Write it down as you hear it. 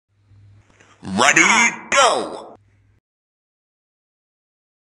Ready, go!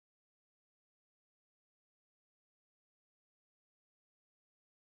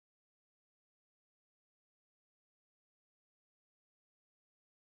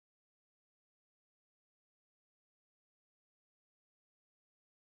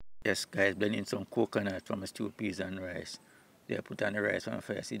 Yes, guys, blending some coconut from a stewed peas and rice. They put on the rice on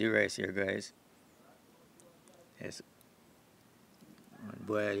fire. See the rice here, guys. Yes,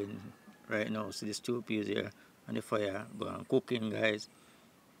 boiling right now. See the stewed peas here on the fire. Go on cooking, guys.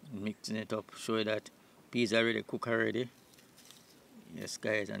 Mixing it up. Show you that peas already cooked already. Yes,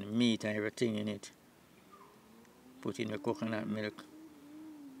 guys, and meat and everything in it. Put in the coconut milk.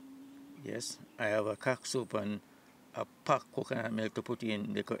 Yes, I have a cock soup and a packed coconut milk to put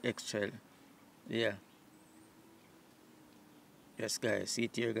in the extra. Yeah. Yes, guys, see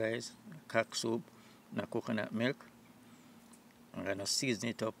it here, guys. Cock soup and coconut milk. I'm gonna season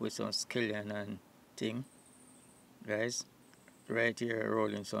it up with some scallion and thing, guys. Right here,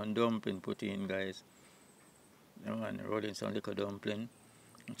 rolling some dumpling put in, guys. Yeah, man, rolling some little dumpling.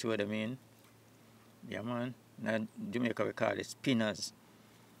 See what I mean? Yeah, man. Now, Jamaica we call it spinners.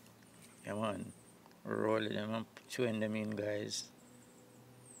 Yeah, man. Rolling them up, chewing them in, guys.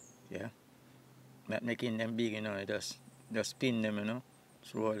 Yeah. Not making them big, just spin them,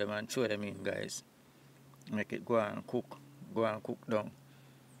 Just roll them and chew them in, guys. Make it go and cook. Go and cook down.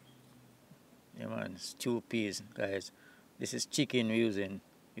 Yeah, man. Stew peas, guys. This is chicken we're using.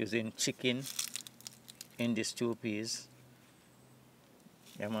 Using chicken in the stew peas.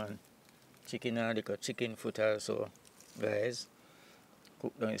 Yeah, man. Chicken and the chicken foot also, guys.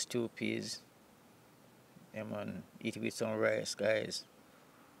 Cook down the stew peas. Yeah, man. Eat it with some rice, guys.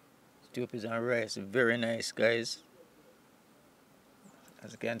 Stew peas and rice, very nice, guys.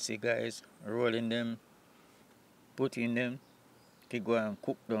 As you can see, guys, rolling them, putting them, they go and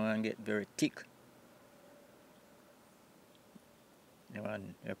cook down and get very thick. Yeah,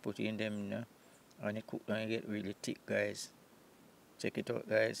 man. You're putting them, and they cook down and get really thick, guys. Check it out,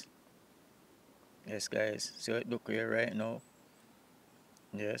 guys. Yes, guys. See how it look here right now.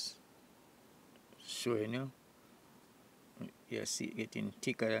 Yes. Showing you. Yes, see it getting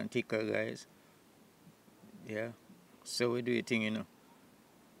thicker and thicker, guys. Yeah. So we do it thing.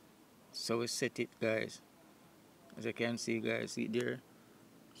 So we set it, guys. As you can see, guys, see it there.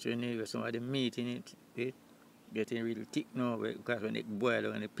 Showing you some of the meat in it. It getting really thick now because when it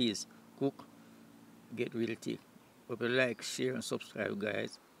boil and the peas cook, get really thick. Hope you like, share, and subscribe,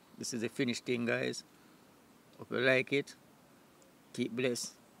 guys. This is the finished thing, guys. Hope you like it. Keep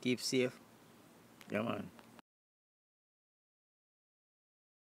blessed. Keep safe. Yeah, man.